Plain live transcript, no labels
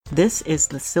This is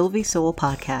the Sylvie Soul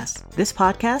Podcast. This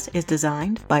podcast is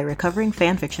designed by a recovering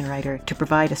fanfiction writer to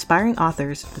provide aspiring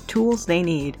authors the tools they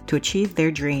need to achieve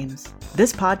their dreams.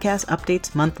 This podcast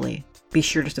updates monthly. Be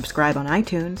sure to subscribe on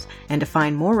iTunes, and to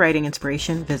find more writing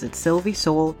inspiration, visit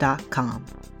sylviesoul.com.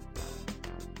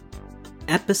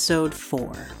 Episode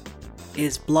 4.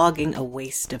 Is blogging a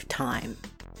waste of time?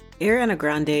 Ariana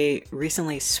Grande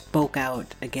recently spoke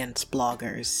out against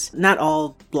bloggers. Not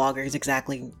all bloggers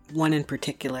exactly, one in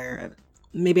particular.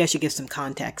 Maybe I should give some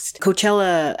context.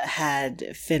 Coachella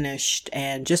had finished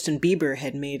and Justin Bieber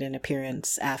had made an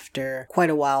appearance after quite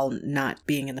a while not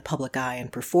being in the public eye and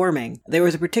performing. There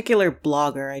was a particular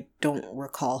blogger, I don't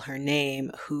recall her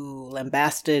name, who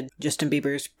lambasted Justin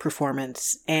Bieber's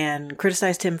performance and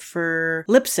criticized him for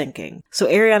lip syncing. So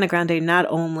Ariana Grande not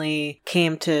only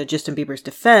came to Justin Bieber's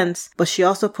defense, but she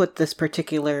also put this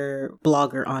particular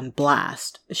blogger on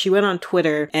blast. She went on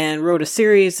Twitter and wrote a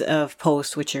series of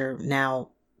posts which are now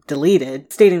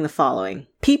deleted, stating the following.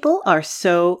 People are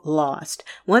so lost.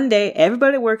 One day,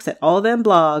 everybody works at all them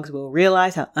blogs will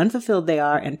realize how unfulfilled they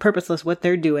are and purposeless what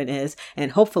they're doing is,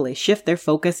 and hopefully shift their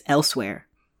focus elsewhere.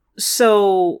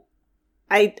 So,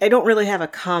 I don't really have a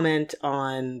comment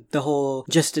on the whole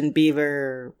Justin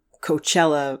Bieber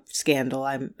Coachella scandal.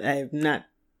 I'm not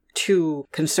too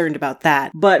concerned about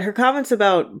that. But her comments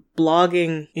about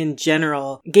blogging in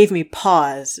general gave me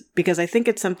pause, because I think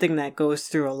it's something that goes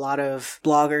through a lot of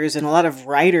bloggers and a lot of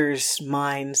writers'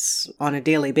 minds on a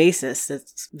daily basis.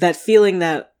 It's that feeling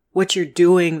that what you're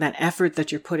doing, that effort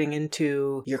that you're putting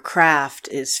into your craft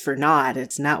is for naught.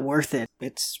 It's not worth it.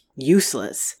 It's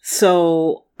useless.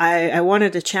 So I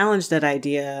wanted to challenge that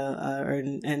idea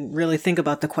and really think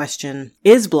about the question,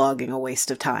 is blogging a waste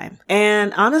of time?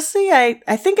 And honestly, I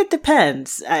think it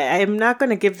depends. I'm not going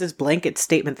to give this blanket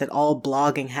statement that all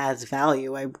blogging has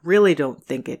value. I really don't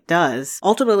think it does.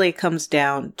 Ultimately, it comes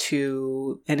down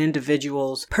to an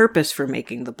individual's purpose for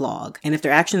making the blog, and if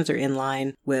their actions are in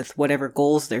line with whatever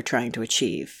goals they're trying to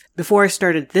achieve. Before I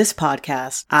started this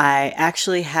podcast, I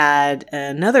actually had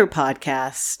another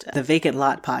podcast, the Vacant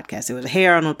Lot podcast. It was a Hey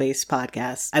Arnold based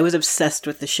podcast. I was obsessed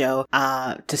with the show.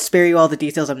 To spare you all the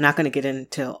details, I'm not going to get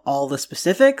into all the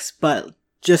specifics, but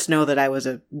just know that I was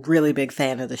a really big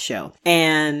fan of the show.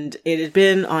 And it had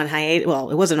been on hiatus. Well,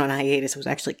 it wasn't on hiatus. It was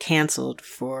actually canceled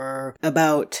for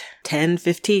about 10,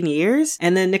 15 years.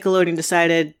 And then Nickelodeon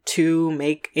decided to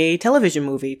make a television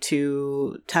movie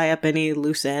to tie up any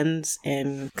loose ends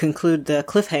and conclude the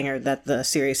cliffhanger that the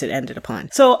series had ended upon.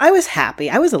 So I was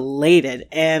happy. I was elated.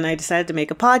 And I decided to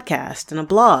make a podcast and a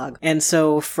blog. And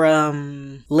so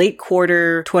from late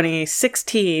quarter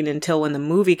 2016 until when the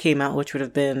movie came out, which would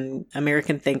have been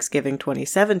American Thanksgiving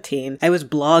 2017, I was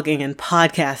blogging and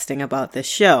podcasting about this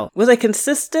show. Was I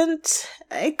consistent?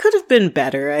 It could have been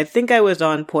better. I think I was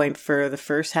on point for the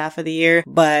first half of the year,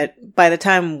 but by the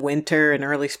time winter and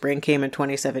early spring came in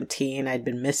 2017, I'd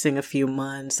been missing a few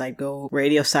months. I'd go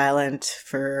radio silent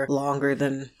for longer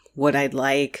than what I'd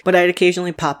like, but I'd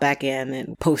occasionally pop back in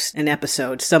and post an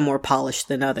episode, some more polished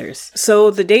than others.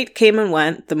 So the date came and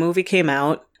went, the movie came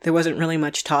out. There wasn't really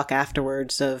much talk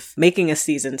afterwards of making a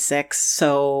season 6,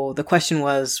 so the question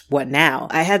was, what now?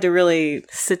 I had to really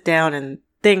sit down and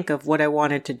think of what I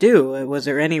wanted to do. Was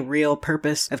there any real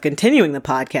purpose of continuing the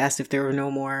podcast if there were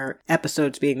no more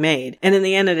episodes being made? And in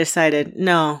the end, I decided,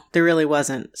 no, there really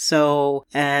wasn't. So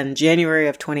in January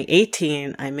of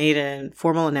 2018, I made a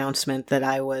formal announcement that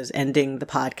I was ending the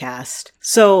podcast.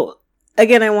 So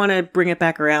again, I want to bring it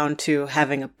back around to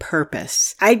having a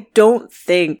purpose. I don't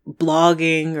think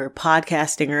blogging or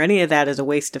podcasting or any of that is a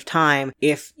waste of time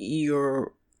if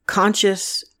you're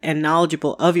conscious and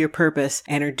knowledgeable of your purpose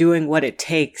and are doing what it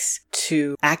takes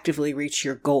to actively reach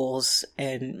your goals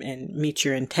and meet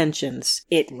your intentions.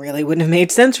 It really wouldn't have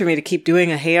made sense for me to keep doing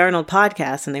a Hey Arnold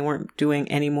podcast and they weren't doing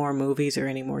any more movies or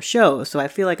any more shows. So I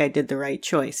feel like I did the right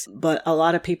choice. But a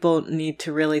lot of people need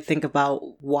to really think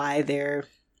about why they're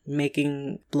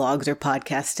making blogs or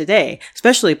podcasts today,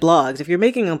 especially blogs. If you're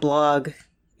making a blog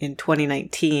in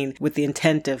 2019 with the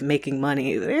intent of making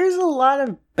money, there's a lot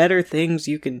of better things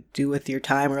you can do with your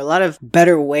time, or a lot of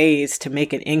better ways to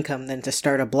make an income than to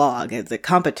start a blog. The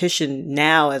competition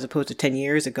now, as opposed to 10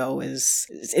 years ago, is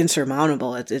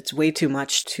insurmountable. It's way too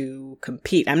much to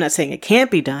compete. I'm not saying it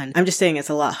can't be done. I'm just saying it's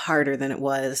a lot harder than it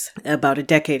was about a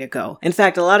decade ago. In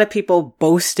fact, a lot of people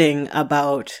boasting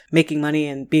about making money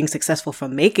and being successful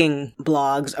from making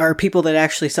blogs are people that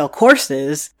actually sell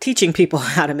courses teaching people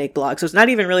how to make blogs. So it's not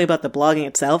even really about the blogging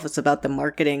itself. It's about the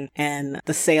marketing and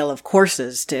the sale of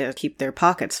courses just to keep their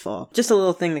pockets full. Just a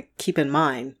little thing to keep in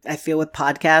mind. I feel with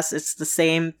podcasts, it's the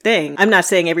same thing. I'm not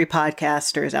saying every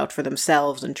podcaster is out for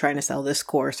themselves and trying to sell this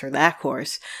course or that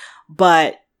course,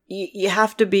 but you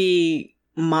have to be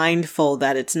mindful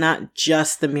that it's not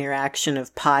just the mere action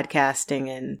of podcasting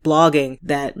and blogging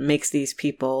that makes these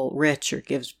people rich or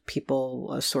gives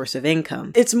people a source of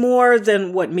income. It's more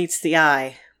than what meets the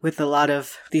eye with a lot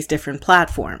of these different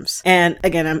platforms. And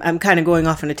again, I'm kind of going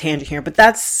off on a tangent here, but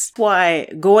that's why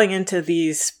going into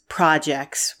these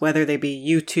projects, whether they be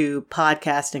YouTube,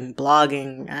 podcasting,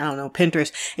 blogging, I don't know,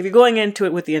 Pinterest, if you're going into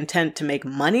it with the intent to make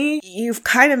money, you've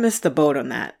kind of missed the boat on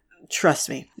that. Trust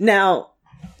me. Now,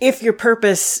 if your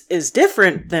purpose is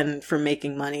different than for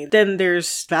making money, then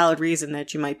there's valid reason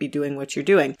that you might be doing what you're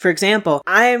doing. For example,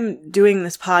 I'm doing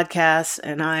this podcast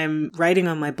and I'm writing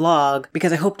on my blog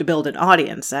because I hope to build an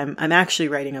audience. I'm actually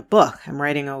writing a book. I'm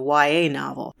writing a YA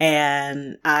novel.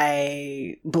 And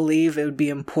I believe it would be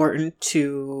important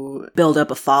to build up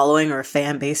a following or a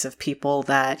fan base of people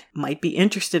that might be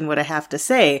interested in what I have to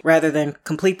say, rather than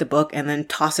complete the book and then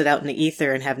toss it out in the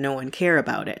ether and have no one care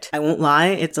about it. I won't lie,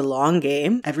 it's a long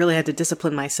game. I've really had to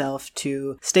discipline myself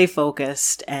to stay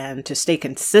focused and to stay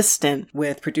consistent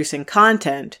with producing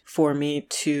content for me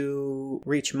to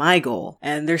reach my goal.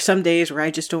 And there's some days where I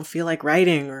just don't feel like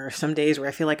writing, or some days where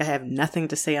I feel like I have nothing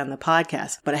to say on the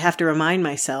podcast. But I have to remind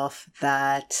myself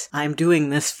that I'm doing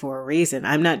this for a reason.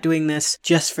 I'm not doing this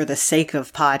just for the sake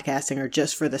of podcasting or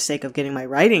just for the sake of getting my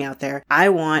writing out there. I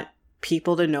want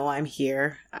people to know I'm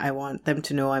here. I want them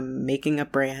to know I'm making a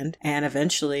brand. And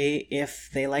eventually, if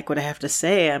they like what I have to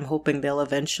say, I'm hoping they'll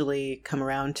eventually come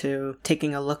around to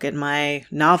taking a look at my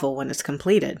novel when it's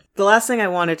completed. The last thing I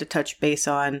wanted to touch base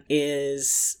on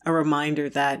is a reminder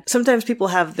that sometimes people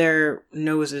have their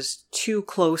noses too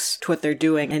close to what they're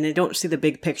doing and they don't see the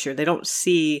big picture. They don't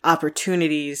see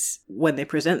opportunities when they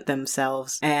present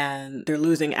themselves, and they're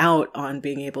losing out on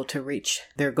being able to reach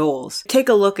their goals. Take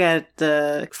a look at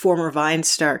the former Vine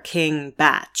star King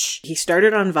Bach. He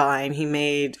started on Vine. He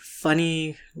made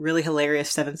funny, really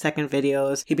hilarious 7-second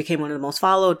videos. He became one of the most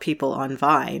followed people on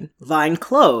Vine. Vine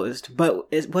closed, but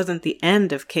it wasn't the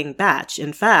end of King Bach.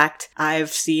 In fact,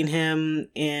 I've seen him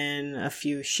in a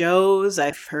few shows.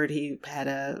 I've heard he had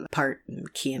a part in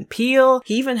Key and Peele.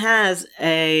 He even has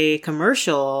a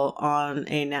commercial on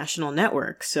a national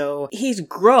network. So he's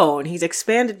grown. He's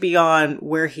expanded beyond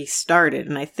where he started.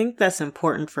 And I think that's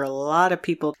important for a lot of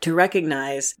people to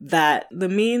recognize, that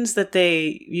the means that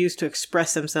they use to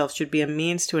express themselves should be a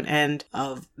means to an end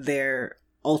of their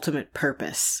ultimate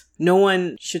purpose. No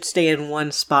one should stay in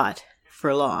one spot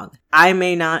for long. I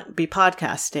may not be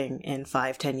podcasting in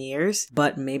 5-10 years,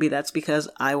 but maybe that's because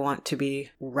I want to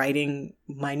be writing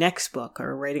my next book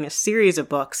or writing a series of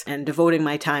books and devoting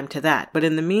my time to that. But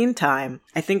in the meantime,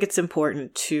 I think it's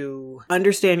important to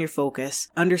understand your focus,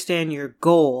 understand your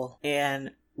goal,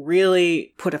 and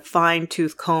really put a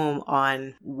fine-tooth comb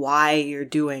on why you're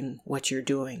doing what you're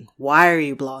doing. Why are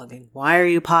you blogging? Why are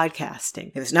you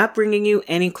podcasting? If it's not bringing you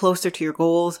any closer to your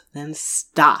goals, then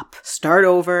stop. Start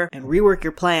over and rework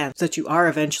your plan so that you are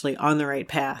eventually on the right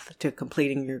path to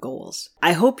completing your goals.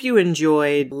 I hope you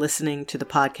enjoyed listening to the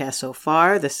podcast so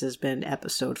far. This has been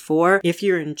episode 4. If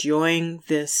you're enjoying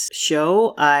this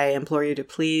show, I implore you to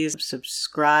please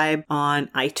subscribe on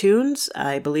iTunes.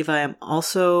 I believe I am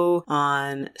also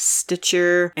on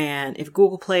Stitcher, and if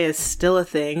Google Play is still a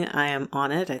thing, I am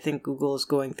on it. I think Google is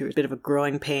going through a bit of a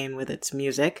growing pain with its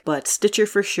music, but Stitcher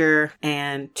for sure,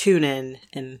 and TuneIn,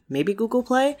 and maybe Google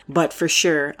Play, but for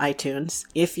sure iTunes.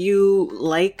 If you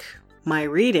like my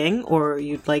reading, or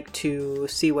you'd like to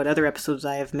see what other episodes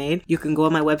I have made, you can go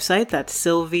on my website. That's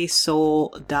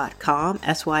sylviesoul.com,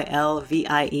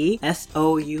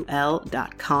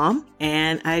 SYLVIESOUL.com.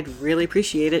 And I'd really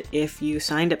appreciate it if you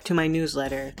signed up to my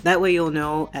newsletter. That way you'll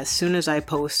know as soon as I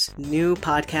post new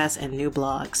podcasts and new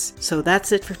blogs. So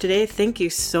that's it for today. Thank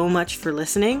you so much for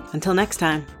listening. Until next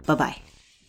time, bye-bye.